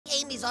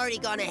Amy's already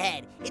gone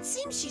ahead. It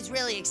seems she's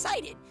really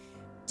excited.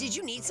 Did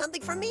you need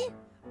something from me?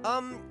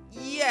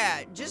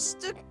 Yeah,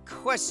 just a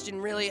question,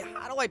 really.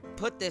 How do I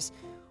put this?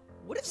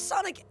 What if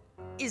Sonic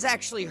is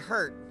actually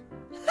hurt?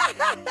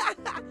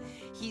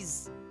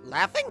 He's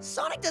laughing?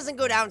 Sonic doesn't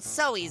go down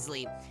so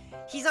easily.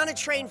 He's on a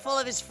train full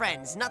of his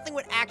friends. Nothing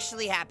would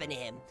actually happen to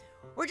him.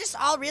 We're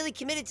just all really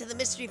committed to the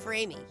mystery for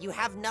Amy. You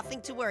have nothing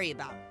to worry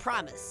about,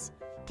 promise.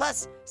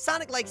 Plus,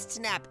 Sonic likes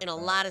to nap in a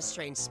lot of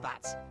strange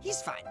spots.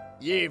 He's fine.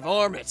 Yee,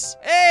 varmints.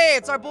 Hey,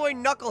 it's our boy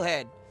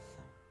Knucklehead.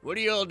 What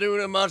are y'all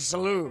doing in my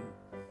saloon?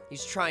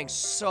 He's trying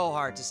so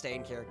hard to stay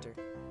in character.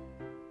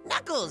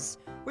 Knuckles,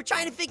 we're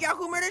trying to figure out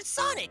who murdered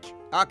Sonic.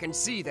 I can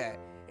see that.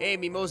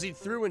 Amy moseyed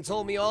through and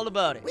told me all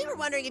about it. We were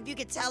wondering if you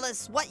could tell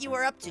us what you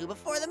were up to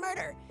before the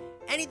murder.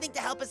 Anything to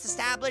help us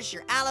establish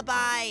your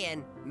alibi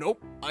and...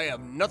 Nope, I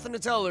have nothing to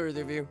tell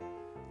either of you.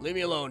 Leave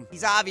me alone.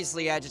 He's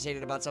obviously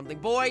agitated about something.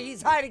 Boy,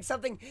 he's hiding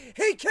something.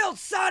 He killed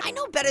Sonic! I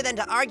know better than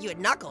to argue at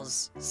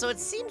Knuckles, so it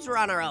seems we're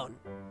on our own.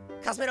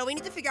 Cosmitto, we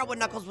need to figure out what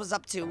Knuckles was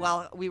up to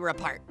while we were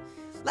apart.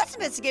 Let's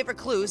investigate for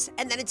clues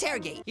and then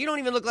interrogate. You don't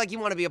even look like you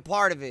want to be a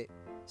part of it.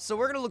 So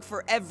we're gonna look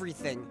for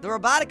everything. The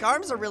robotic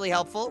arms are really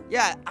helpful.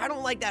 Yeah, I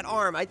don't like that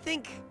arm. I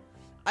think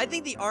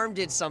the arm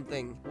did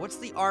something. What's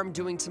the arm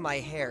doing to my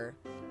hair?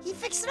 He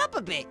fixed it up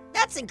a bit.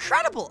 That's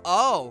incredible.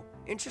 Oh,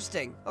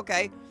 interesting.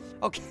 Okay.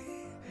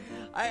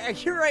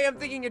 Here I am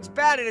thinking it's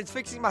bad and it's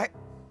fixing my...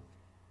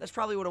 That's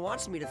probably what it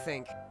wants me to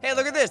think. Hey,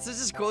 look at this. This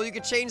is cool. You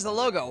can change the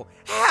logo.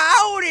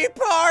 Howdy,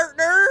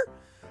 partner!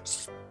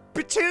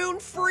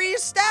 Spittoon-free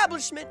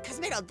establishment.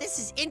 Cosmitto, this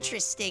is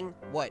interesting.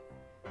 What?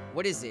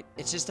 What is it?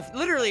 It's just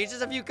literally, it's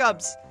just a few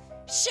cups.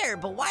 Sure,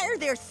 but why are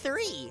there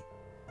 3?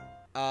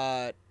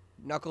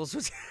 Knuckles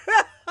was...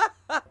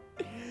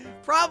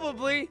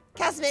 Probably.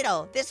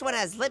 Cosmitto, this one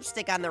has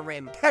lipstick on the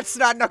rim. That's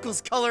not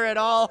Knuckles' color at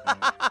all.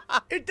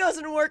 It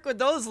doesn't work with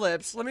those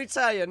lips. Let me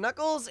tell you,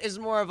 Knuckles is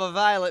more of a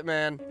violet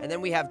man. And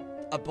then we have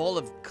a bowl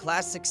of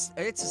classics.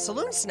 It's a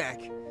saloon snack.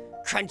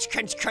 Crunch,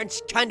 crunch, crunch,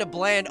 kind of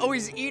bland. Oh,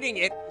 he's eating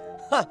it.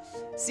 Huh.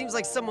 Seems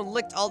like someone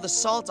licked all the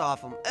salt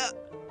off him.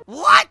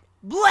 What?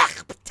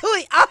 Blech!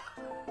 Ptooey!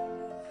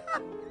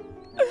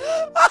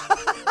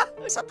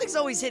 Something's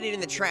always hidden in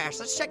the trash.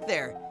 Let's check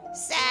there.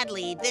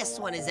 Sadly, this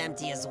one is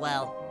empty as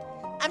well.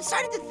 I'm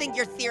starting to think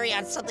your theory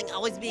on something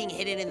always being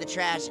hidden in the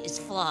trash is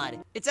flawed.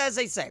 It's as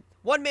they say.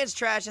 One man's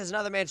trash is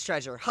another man's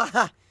treasure.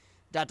 Haha. ...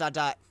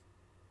 I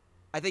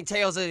think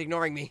Tails is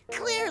ignoring me.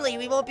 Clearly,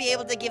 we won't be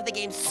able to give the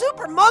game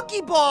Super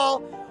Monkey Ball.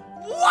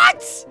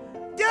 What?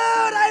 Dude,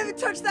 I haven't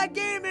touched that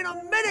game in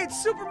a minute.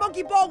 Super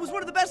Monkey Ball was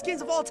one of the best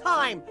games of all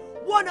time.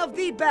 One of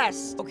the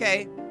best.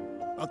 Okay.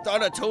 I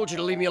thought I told you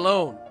to leave me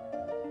alone.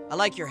 I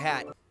like your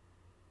hat.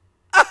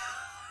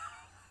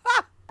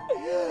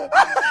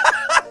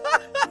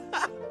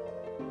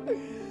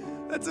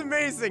 That's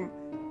amazing.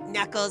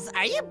 Knuckles,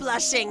 are you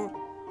blushing?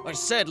 I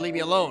said leave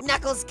me alone.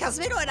 Knuckles,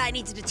 Cosmitto and I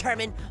need to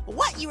determine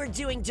what you were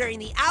doing during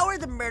the hour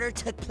the murder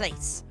took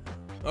place.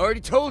 I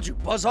already told you,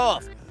 buzz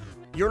off.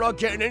 You're not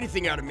getting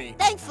anything out of me.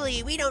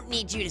 Thankfully, we don't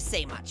need you to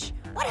say much.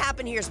 What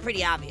happened here is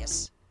pretty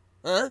obvious.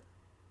 Huh?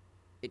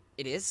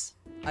 It is?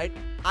 I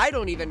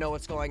don't even know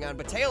what's going on,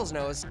 but Tails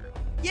knows.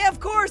 Yeah, of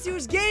course, he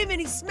was gaming,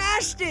 he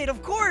smashed it,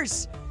 of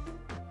course.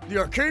 The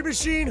arcade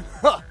machine?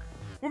 Huh.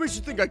 What makes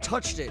you think I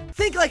touched it?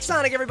 Think like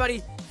Sonic,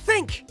 everybody.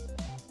 Think!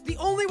 The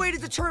only way to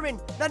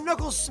determine that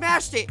Knuckles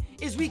smashed it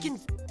is we can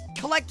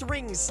collect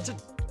rings to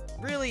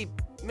really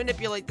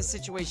manipulate the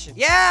situation.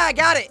 Yeah, I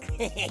got it!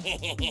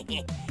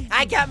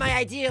 I got my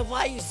idea of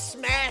why you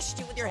smashed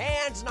it with your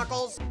hands,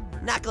 Knuckles.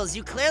 Knuckles,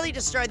 you clearly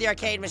destroyed the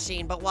arcade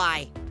machine, but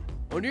why?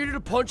 I needed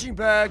a punching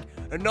bag,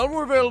 and none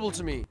were available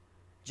to me.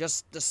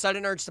 Just the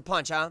sudden urge to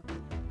punch, huh?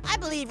 I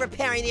believe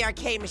repairing the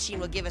arcade machine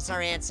will give us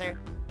our answer.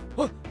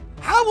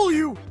 How will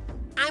you?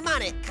 I'm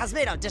on it.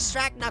 Cosmitto,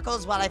 distract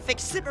Knuckles while I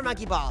fix Super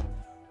Monkey Ball.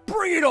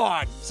 Bring it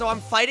on! So I'm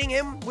fighting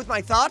him with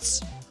my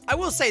thoughts? I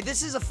will say,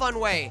 this is a fun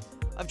way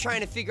of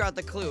trying to figure out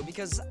the clue,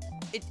 because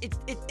it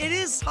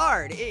is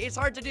hard. It's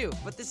hard to do,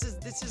 but this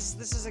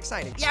is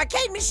exciting. The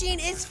arcade machine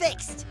is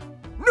fixed.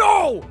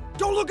 No!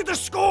 Don't look at the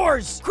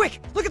scores!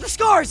 Quick, look at the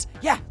scores!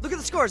 Yeah, look at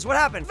the scores. What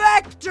happened?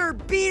 Vector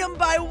beat him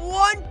by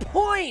 1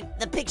 point!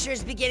 The picture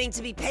is beginning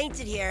to be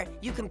painted here.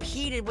 You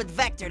competed with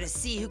Vector to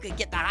see who could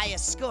get the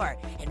highest score,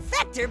 and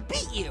Vector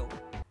beat you.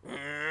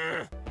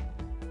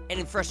 And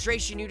in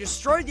frustration, you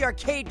destroyed the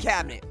arcade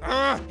cabinet.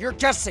 You're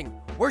guessing.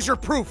 Where's your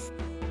proof?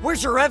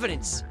 Where's your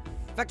evidence?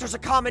 Vector's a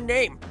common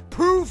name.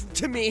 Prove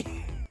to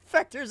me.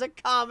 Vector's a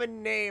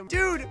common name.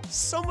 Dude,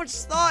 so much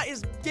thought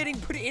is getting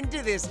put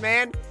into this,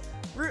 man.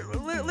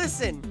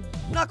 Listen,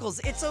 Knuckles,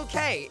 it's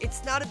okay.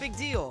 It's not a big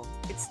deal.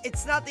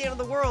 It's not the end of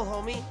the world,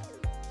 homie.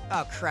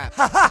 Oh, crap.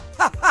 I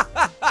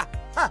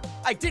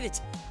did it.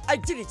 I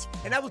did it,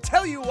 and I will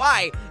tell you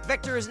why.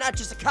 Vector is not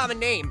just a common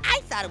name. I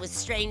thought it was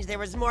strange there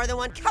was more than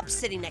one cup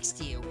sitting next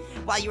to you,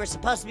 while you were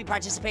supposed to be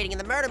participating in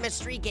the murder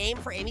mystery game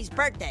for Amy's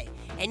birthday,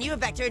 and you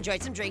and Vector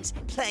enjoyed some drinks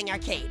playing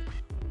arcade.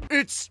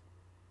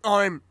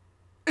 I'm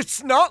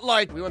It's not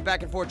like we went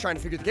back and forth trying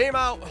to figure the game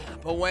out,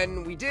 but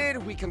when we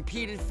did, we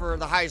competed for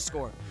the highest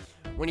score.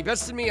 When he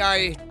bested me,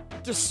 I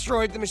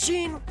destroyed the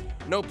machine.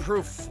 No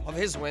proof of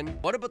his win.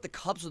 What about the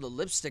cups with a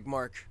lipstick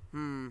mark?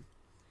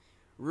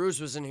 Rouge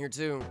was in here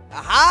too.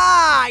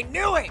 Aha! I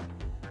knew it!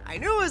 I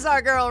knew it was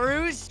our girl,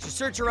 Rouge. She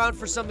searched around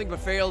for something but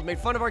failed, made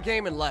fun of our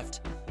game, and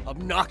left.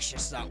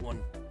 Obnoxious, that one.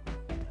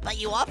 But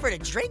you offered a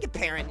drink,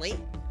 apparently.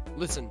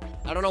 Listen,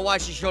 I don't know why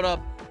she showed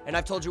up, and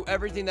I've told you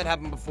everything that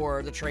happened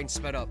before the train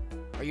sped up.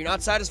 Are you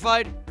not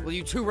satisfied? Will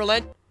you two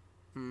relent?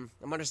 I'm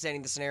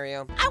understanding the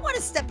scenario. I want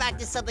to step back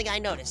to something I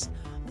noticed.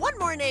 One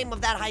more name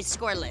of that high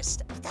score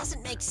list. It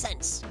doesn't make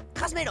sense.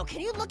 Cosmitto, can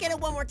you look at it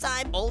one more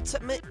time?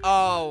 Ultimate?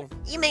 Oh.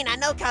 You may not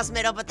know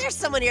Cosmitto, but there's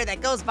someone here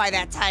that goes by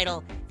that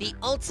title. The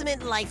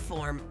ultimate life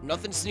form.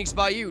 Nothing sneaks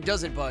by you,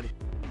 does it, bud?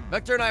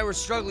 Vector and I were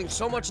struggling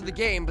so much in the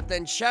game, but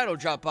then Shadow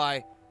dropped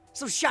by.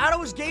 So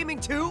Shadow is gaming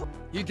too?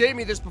 You gave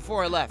me this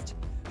before I left.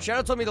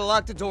 Shadow told me to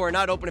lock the door and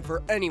not open it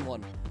for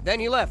anyone. Then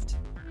he left.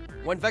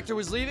 When Vector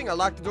was leaving, I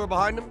locked the door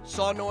behind him,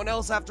 saw no one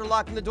else after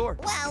locking the door.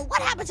 Well,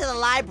 what happened to the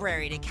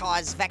library to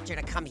cause Vector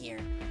to come here?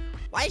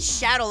 Why is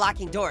Shadow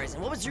locking doors,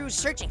 and what was Rouge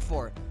searching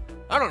for?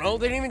 I don't know,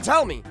 they didn't even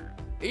tell me.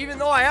 Even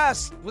though I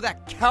asked, with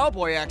that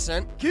cowboy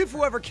accent, give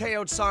whoever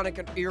KO'd Sonic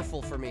an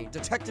earful for me,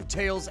 Detective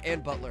Tails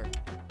and Butler.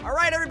 All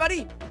right,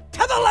 everybody, to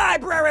the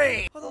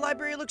library! Oh, the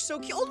library looks so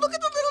cute. Oh, look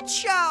at the little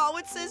chow.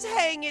 It says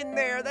hang in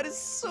there. That is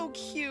so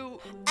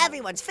cute.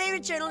 Everyone's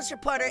favorite journalist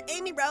reporter,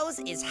 Amy Rose,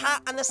 is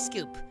hot on the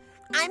scoop.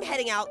 I'm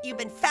heading out. You've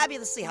been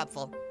fabulously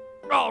helpful.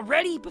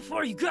 Already?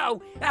 Before you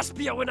go,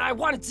 Espio and I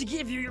wanted to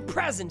give you your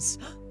presents.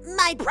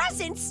 My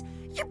presents?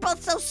 You're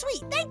both so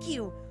sweet. Thank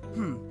you.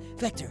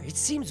 Vector, it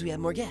seems we have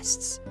more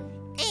guests.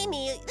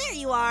 Amy, there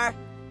you are.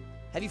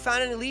 Have you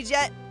found any leads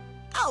yet?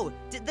 Oh,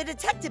 the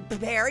detective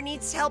pair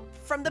needs help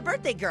from the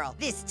birthday girl.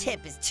 This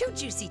tip is too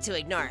juicy to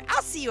ignore.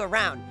 I'll see you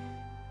around.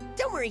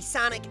 Don't worry,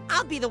 Sonic.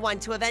 I'll be the one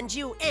to avenge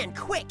you, and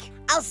quick.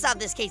 I'll solve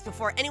this case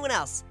before anyone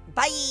else.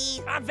 Bye.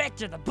 I'm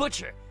Vector the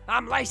Butcher.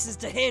 I'm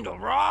licensed to handle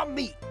raw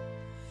meat.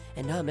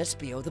 And I'm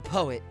Espio the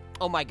Poet.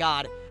 Oh my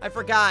god, I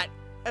forgot.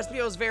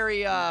 Espio's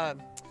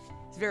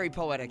very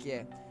poetic,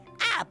 yeah.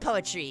 Ah,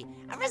 poetry.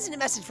 A resonant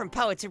message from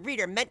poet to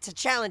reader meant to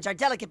challenge our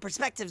delicate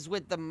perspectives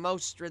with the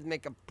most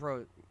rhythmic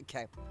approach.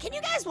 Okay. Can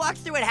you guys walk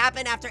through what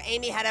happened after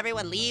Amy had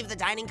everyone leave the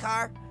dining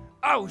car?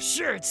 Oh,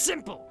 sure, it's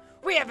simple.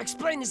 We have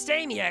explained this to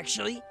Amy,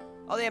 actually.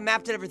 Oh, they have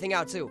mapped everything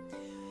out, too.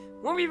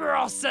 When we were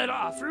all set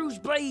off, Rouge,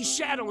 Blaze,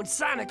 Shadow, and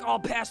Sonic all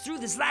passed through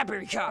this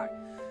library car,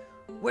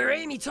 where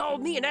Amy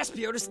told me and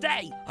Espio to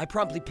stay. I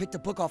promptly picked a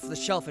book off the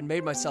shelf and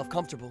made myself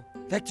comfortable.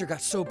 Vector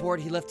got so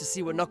bored he left to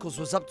see what Knuckles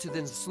was up to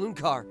in the saloon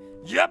car.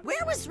 Yep.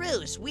 Where was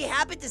Rouge? We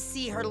happened to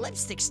see her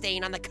lipstick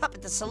stain on the cup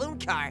at the saloon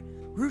car.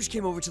 Rouge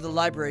came over to the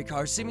library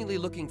car, seemingly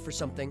looking for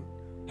something.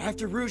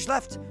 After Rouge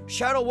left,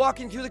 Shadow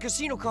walking through the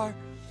casino car,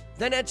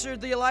 then entered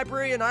the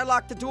library and I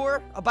locked the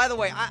door. Oh, by the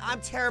way,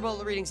 I'm terrible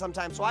at reading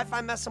sometimes, so if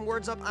I mess some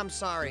words up, I'm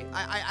sorry.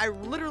 I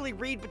literally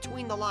read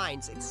between the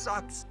lines. It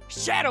sucks.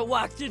 Shadow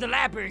walked through the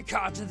library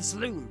car to the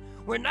saloon,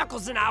 where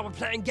Knuckles and I were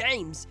playing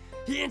games.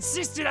 He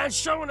insisted on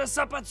showing us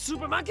up on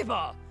Super Monkey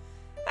Ball.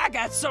 I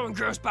got so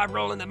engrossed by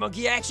rolling the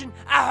monkey action,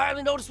 I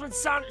hardly noticed when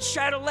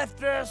Shadow left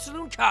the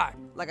saloon car.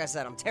 Like I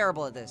said, I'm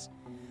terrible at this.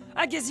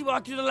 I guess he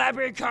walked through the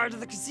library car to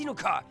the casino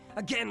car,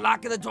 again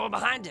locking the door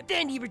behind him.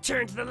 Then he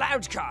returned to the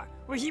lounge car,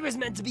 where he was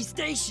meant to be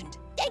stationed.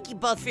 Thank you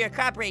both for your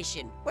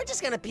cooperation. We're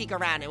just gonna peek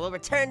around and we'll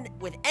return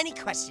with any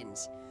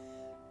questions.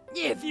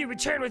 If you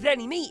return with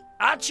any meat,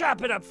 I'll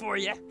chop it up for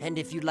you. And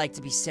if you'd like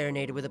to be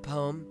serenaded with a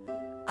poem,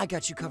 I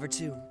got you covered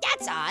too.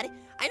 That's odd.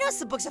 I know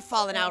some books have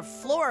fallen out of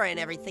flora and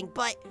everything,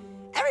 but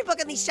every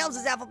book on these shelves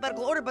is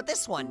alphabetical order but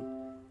this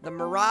one. The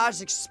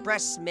Mirage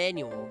Express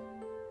Manual.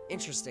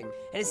 Interesting.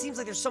 And it seems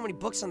like there's so many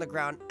books on the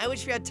ground. I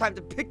wish we had time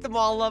to pick them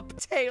all up.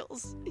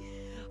 Tails.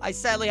 I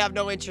sadly have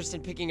no interest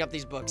in picking up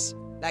these books.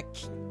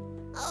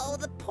 Oh,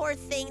 the poor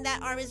thing.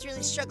 That arm is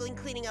really struggling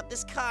cleaning up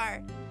this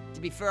car.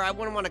 To be fair, I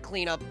wouldn't want to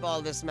clean up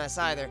all this mess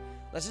either.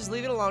 Let's just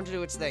leave it alone to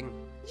do its thing.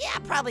 Yeah,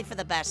 probably for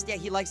the best. Yeah,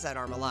 he likes that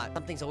arm a lot.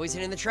 Something's always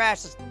hidden in the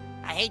trash.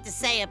 I hate to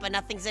say it, but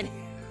nothing's in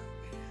here.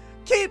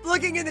 Keep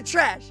looking in the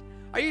trash.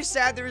 Are you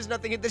sad there is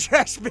nothing in the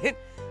trash bin?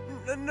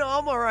 No,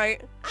 I'm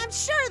alright. I'm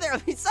sure there'll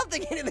be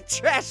something in the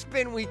trash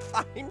bin we'd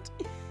find.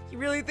 You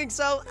really think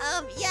so?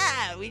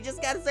 Yeah, we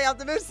just gotta stay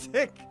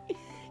optimistic.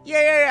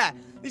 Yeah.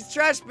 These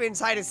trash bins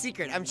hide a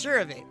secret, I'm sure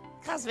of it.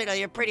 Cosmitto,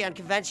 you're pretty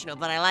unconventional,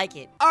 but I like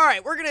it.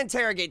 Alright, we're gonna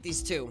interrogate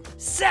these two.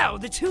 So,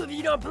 the two of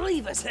you don't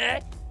believe us,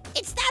 huh?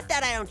 It's not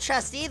that I don't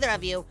trust either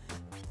of you,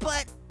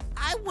 but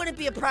I wouldn't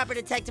be a proper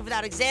detective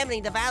without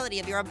examining the validity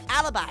of your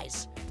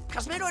alibis.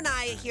 Cosmitto and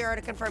I here are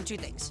to confirm two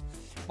things.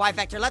 Why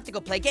Vector left to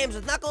go play games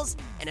with Knuckles,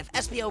 and if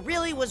Espio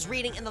really was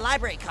reading in the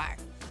library car.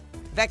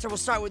 Vector, we'll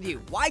start with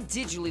you. Why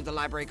did you leave the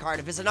library car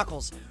to visit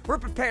Knuckles? We're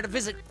prepared to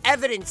visit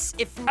evidence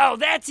if— Oh,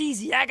 that's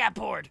easy. I got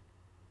bored.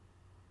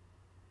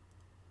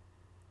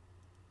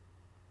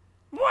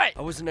 What?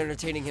 I wasn't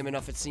entertaining him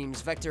enough, it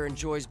seems. Vector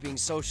enjoys being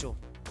social.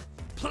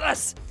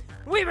 Plus,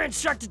 We were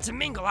instructed to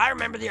mingle. I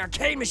remember the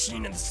arcade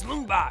machine in the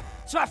saloon bar,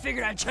 so I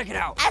figured I'd check it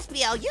out.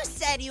 SBO, you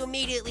said you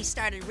immediately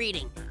started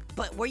reading,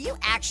 but were you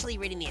actually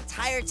reading the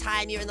entire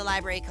time you were in the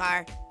library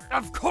car?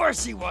 Of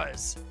course he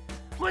was.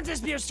 Once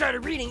SBO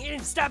started reading, he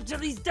didn't stop till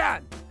he's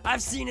done.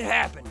 I've seen it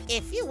happen.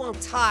 If you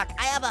won't talk,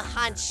 I have a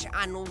hunch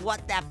on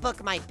what that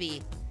book might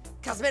be.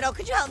 Cosmitto,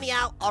 could you help me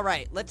out? All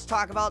right, let's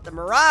talk about the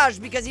Mirage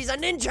because he's a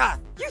ninja.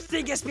 You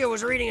think SBO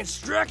was reading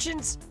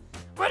instructions?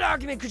 What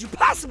argument could you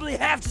possibly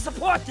have to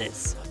support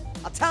this?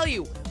 I'll tell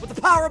you, with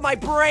the power of my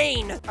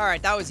brain. All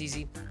right, that was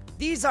easy.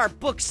 These are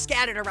books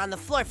scattered around the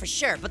floor for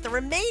sure, but the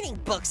remaining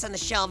books on the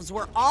shelves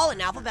were all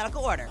in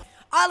alphabetical order.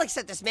 All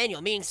except this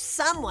manual, meaning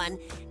someone,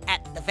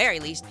 at the very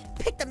least,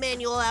 picked the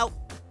manual out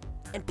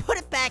and put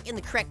it back in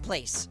the correct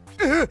place.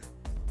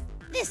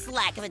 This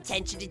lack of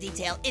attention to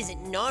detail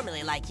isn't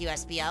normally like you,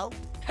 SBO.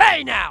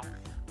 Hey now!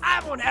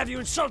 I won't have you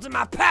insulting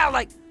my pal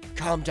like...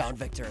 Calm down,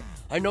 Victor.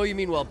 I know you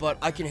mean well, but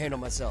I can handle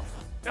myself.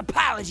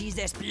 Apologies,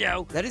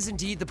 SBO. That is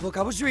indeed the book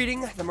I was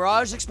reading, the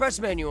Mirage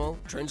Express Manual.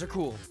 Trends are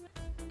cool.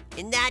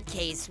 In that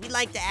case, we'd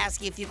like to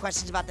ask you a few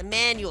questions about the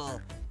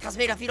manual.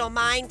 Cosmitto, if you don't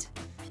mind,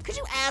 could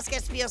you ask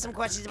SBO some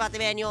questions about the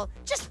manual?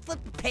 Just flip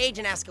the page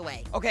and ask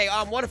away. Okay,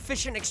 what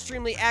efficient,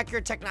 extremely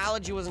accurate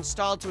technology was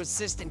installed to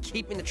assist in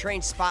keeping the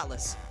train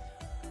spotless?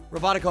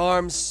 Robotic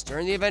arms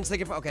during the events they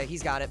can. Okay,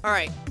 he's got it. All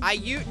right, I'm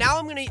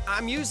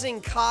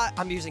using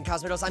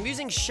Cosmitto's. I'm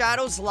using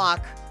Shadow's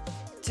lock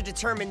to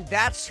determine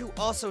that's who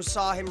also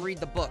saw him read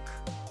the book.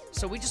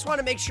 So we just want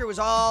to make sure it was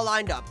all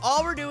lined up.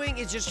 All we're doing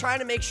is just trying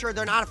to make sure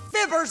they're not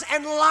fibbers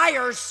and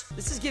liars.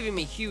 This is giving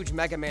me huge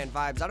Mega Man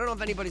vibes. I don't know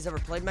if anybody's ever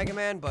played Mega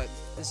Man, but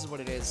this is what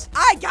it is.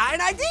 I got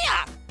an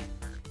idea!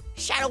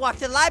 Shadow walked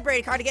to the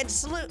library car to get into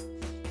saloon.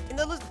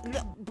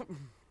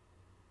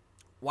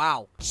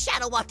 Wow.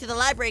 Shadow walked to the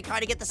library car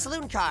to get the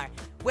saloon car,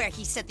 where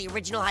he set the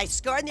original high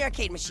score in the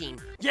arcade machine.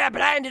 Yeah,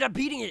 but I ended up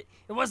beating it.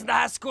 It wasn't the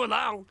high score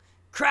long.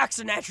 Cracks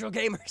are natural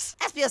gamers.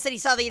 SBO said he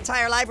saw the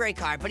entire library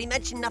car, but he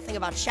mentioned nothing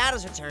about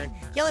Shadow's return.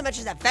 He only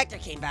mentions that Vector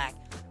came back.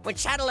 When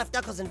Shadow left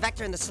Knuckles and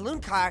Vector in the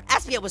saloon car,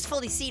 SBO was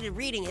fully seated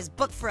reading his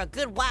book for a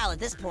good while at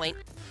this point.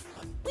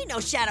 We know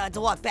Shadow had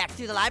to walk back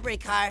through the library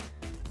car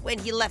when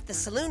he left the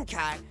saloon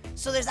car,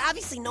 so there's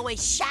obviously no way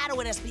Shadow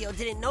and SBO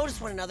didn't notice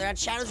one another on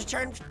Shadow's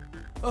return.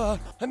 I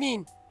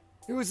mean,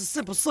 it was a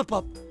simple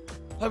slip-up.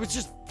 I was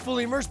just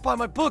fully immersed by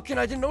my book and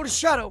I didn't notice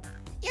Shadow.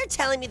 You're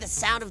telling me the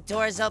sound of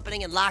doors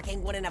opening and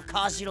locking wouldn't have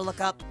caused you to look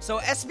up? So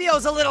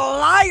SBO's a little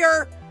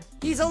liar!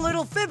 He's a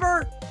little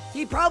fibber!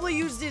 He probably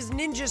used his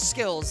ninja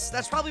skills.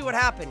 That's probably what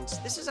happened.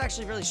 This is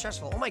actually really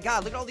stressful. Oh my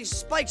god, look at all these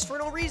spikes for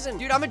no reason.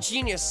 Dude, I'm a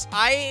genius.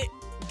 I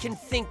can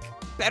think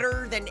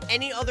better than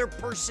any other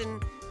person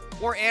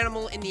or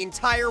animal in the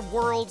entire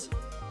world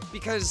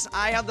because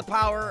I have the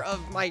power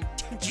of my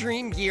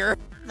dream gear.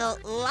 The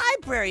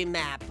library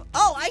map.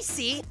 Oh, I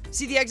see.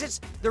 See the exits?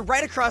 They're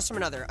right across from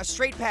another, a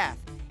straight path.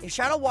 If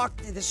Shadow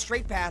walked this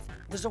straight path,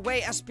 there's a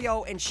way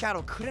SBO and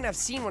Shadow couldn't have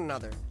seen one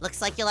another.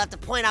 Looks like you'll have to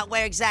point out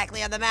where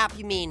exactly on the map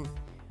you mean.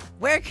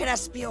 Where could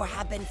SBO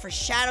have been for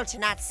Shadow to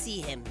not see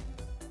him?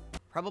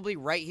 Probably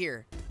right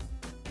here.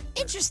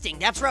 Interesting.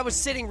 That's where I was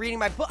sitting reading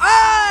my book.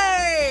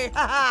 Hey!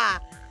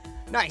 Haha!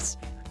 Nice.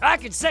 I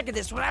can second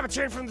this. When I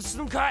returned from the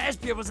saloon car,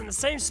 SBO was in the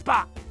same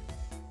spot.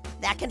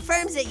 That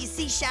confirms it. You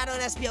see, Shadow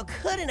and SBO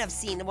couldn't have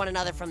seen one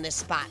another from this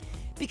spot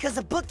because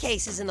the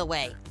bookcase is in the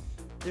way.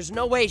 There's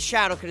no way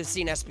Shadow could have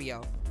seen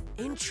SBO.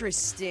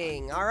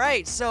 Interesting. All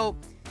right, so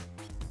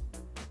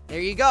there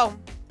you go.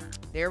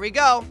 There we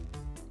go.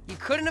 You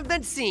couldn't have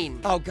been seen.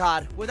 Oh,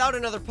 God. Without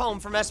another poem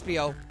from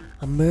SBO.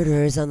 A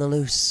murderer is on the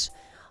loose.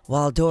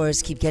 While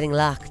doors keep getting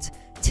locked,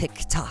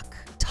 tick-tock,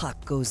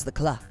 tock goes the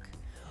clock.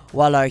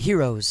 While our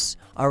heroes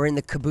are in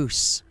the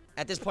caboose.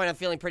 At this point, I'm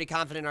feeling pretty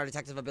confident in our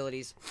detective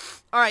abilities.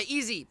 All right,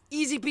 easy.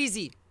 Easy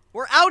peasy.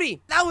 We're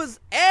outie. That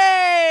was,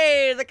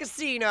 hey, the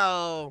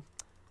casino.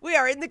 We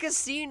are in the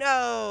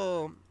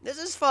casino. This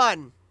is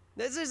fun.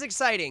 This is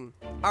exciting.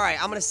 All right,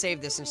 I'm going to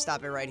save this and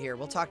stop it right here.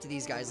 We'll talk to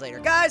these guys later.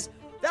 Guys,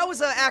 that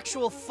was an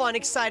actual fun,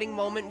 exciting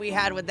moment we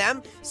had with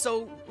them.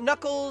 So,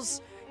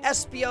 Knuckles,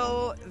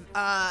 SBO,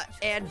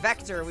 and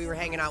Vector, we were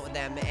hanging out with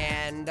them.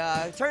 And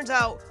it turns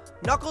out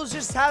Knuckles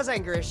just has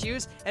anger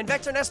issues, and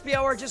Vector and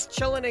SBO are just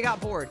chilling and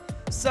got bored.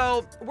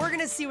 So, we're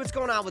going to see what's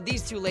going on with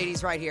these two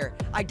ladies right here.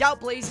 I doubt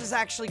Blaze is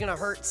actually going to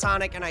hurt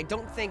Sonic, and I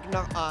don't think,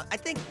 I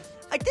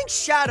think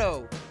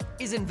Shadow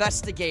is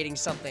investigating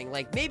something.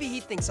 Like, maybe he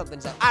thinks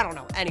something's up. I don't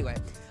know. Anyway,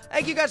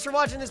 thank you guys for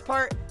watching this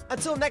part.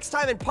 Until next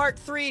time in part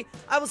 3,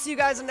 I will see you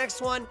guys in the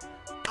next one.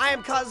 I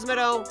am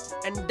Cosmitto,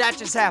 and that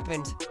just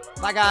happened.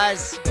 Bye,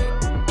 guys.